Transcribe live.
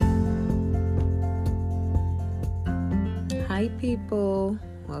Hi people,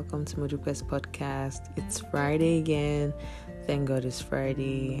 welcome to Moduquest Podcast. It's Friday again. Thank God it's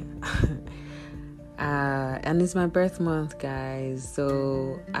Friday. And it's my birth month, guys.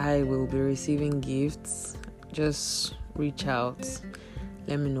 So I will be receiving gifts. Just reach out.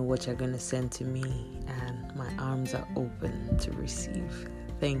 Let me know what you're going to send to me. And my arms are open to receive.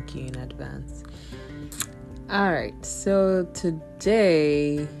 Thank you in advance. Alright, so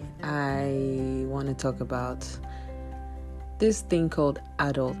today I want to talk about this thing called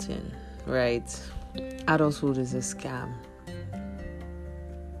adulting, right? Adulthood is a scam.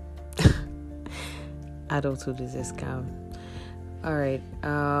 Adulthood is a scam. Alright,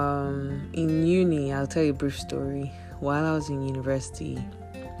 in uni, I'll tell you a brief story. While I was in university,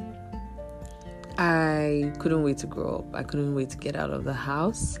 I couldn't wait to grow up. I couldn't wait to get out of the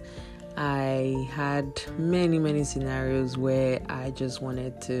house. I had many scenarios where I just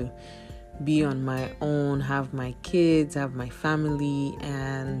wanted to be on my own, have my kids, have my family,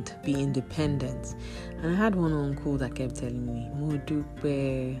 and be independent. And I had one uncle that kept telling me,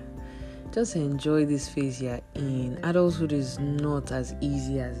 Modupe, just enjoy this phase you're in. Adulthood is not as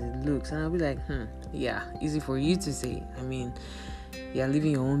easy as it looks. And I'll be like, yeah, easy for you to say. I mean, you're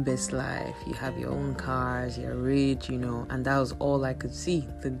living your own best life. You have your own cars, you're rich, and that was all I could see.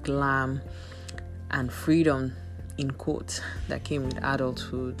 The glam and freedom, in quotes, that came with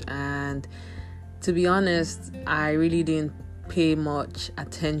adulthood. And to be honest, I really didn't pay much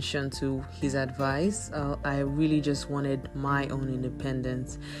attention to his advice. I really just wanted my own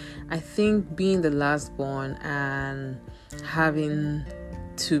independence. I think being the last born and having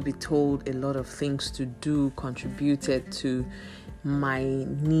to be told a lot of things to do contributed to my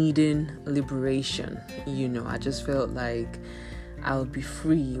needing liberation. I just felt like I'll be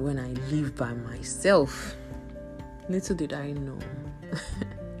free when I live by myself. Little did I know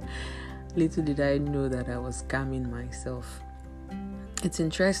that I was scamming myself. It's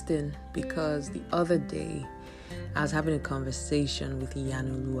interesting because the other day I was having a conversation with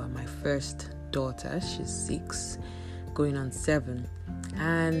Yanulua, my first daughter. She's 6, going on 7.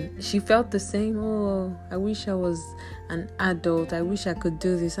 And she felt the same. Oh, I wish I was an adult. I wish I could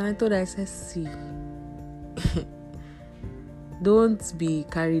do this. And I said, see, don't be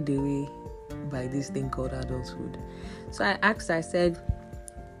carried away by this thing called adulthood. So I asked her, I said,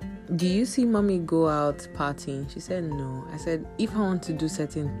 do you see mommy go out partying? She said, no. I said, if I want to do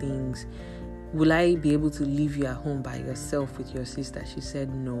certain things, will I be able to leave you at home by yourself with your sister? She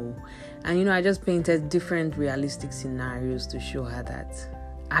said no. And I just painted different realistic scenarios to show her that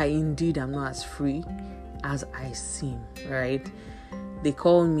I indeed am not as free as I seem, right? They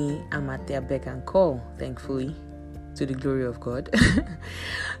call me, I'm at their beck and call, thankfully, to the glory of God.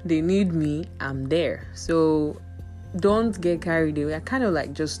 They need me, I'm there. So don't get carried away. I kind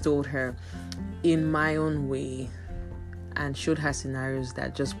of just told her in my own way and showed her scenarios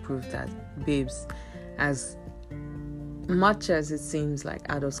that just proved that, babes, as much as it seems like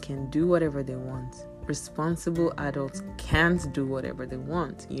adults can do whatever they want, responsible adults can't do whatever they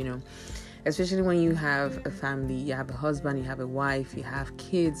want, especially when you have a family, you have a husband, you have a wife, you have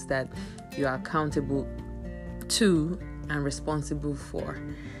kids that you are accountable to and responsible for.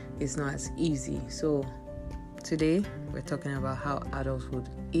 It's not as easy. So today we're talking about how adulthood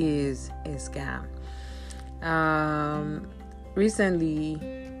is a scam. Recently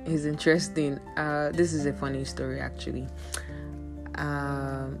is interesting. This is a funny story, actually.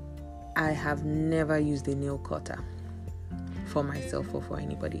 I have never used a nail cutter for myself or for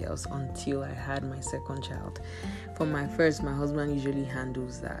anybody else until I had my second child. For my first, my husband usually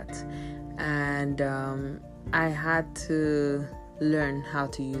handles that, and I had to learn how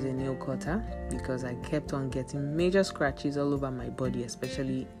to use a nail cutter because I kept on getting major scratches all over my body,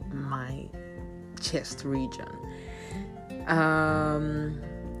 especially my chest region. And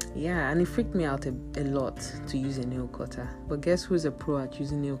it freaked me out a lot to use a nail cutter. But guess who's a pro at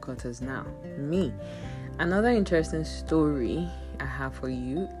using nail cutters now? Me. Another interesting story I have for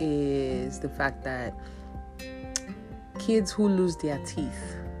you is the fact that kids who lose their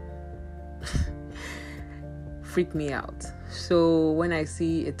teeth freak me out. So when I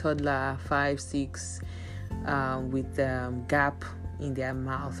see a toddler 5, 6 with gap in their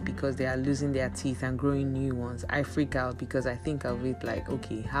mouth because they are losing their teeth and growing new ones, I freak out because I think of it like,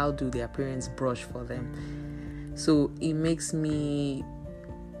 okay, how do their parents brush for them? So it makes me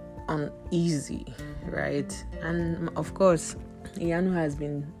uneasy, right? And of course, Iyanu has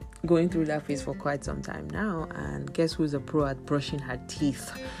been going through that phase for quite some time now, and guess who's a pro at brushing her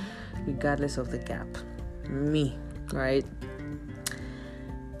teeth regardless of the gap? Me, right?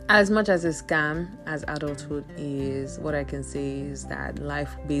 as much as a scam as adulthood is, what I can say is that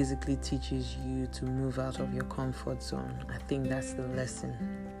life basically teaches you to move out of your comfort zone. I think that's the lesson.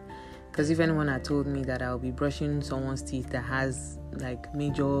 Because if anyone had told me that I'll be brushing someone's teeth that has like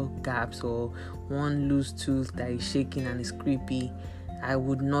major gaps or one loose tooth that is shaking and is creepy, I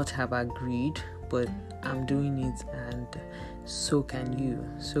would not have agreed. But I'm doing it, and so can you.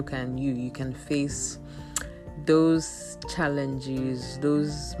 So can you. You can face those challenges,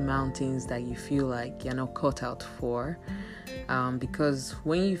 those mountains that you feel like you're not cut out for. Because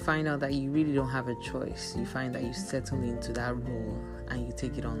when you find out that you really don't have a choice, you find that you settle into that role and you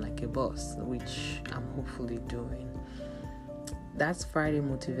take it on like a boss, which I'm hopefully doing. That's Friday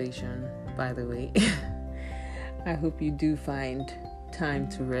motivation, by the way. I hope you do find time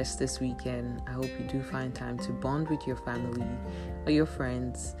to rest this weekend. I hope you do find time to bond with your family or your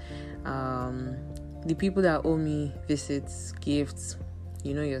friends. The people that owe me visits, gifts,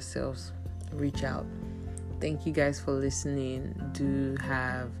 you know yourselves, reach out. Thank you guys for listening. Do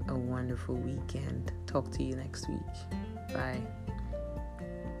have a wonderful weekend. Talk to you next week. Bye.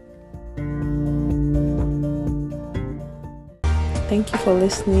 Thank you for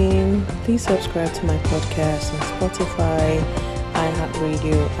listening. Please subscribe to my podcast on Spotify,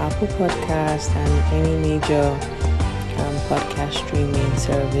 iHeartRadio, Apple Podcast, and any major podcast streaming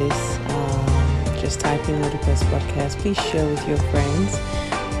service. Just type in Ludicrous Podcast. Please share with your friends.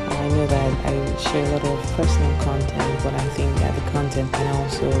 I know that I share a lot of personal content, but I think that the content can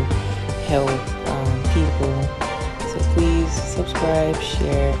also help people. So please subscribe,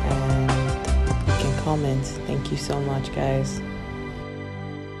 share, and you can comment. Thank you so much, guys.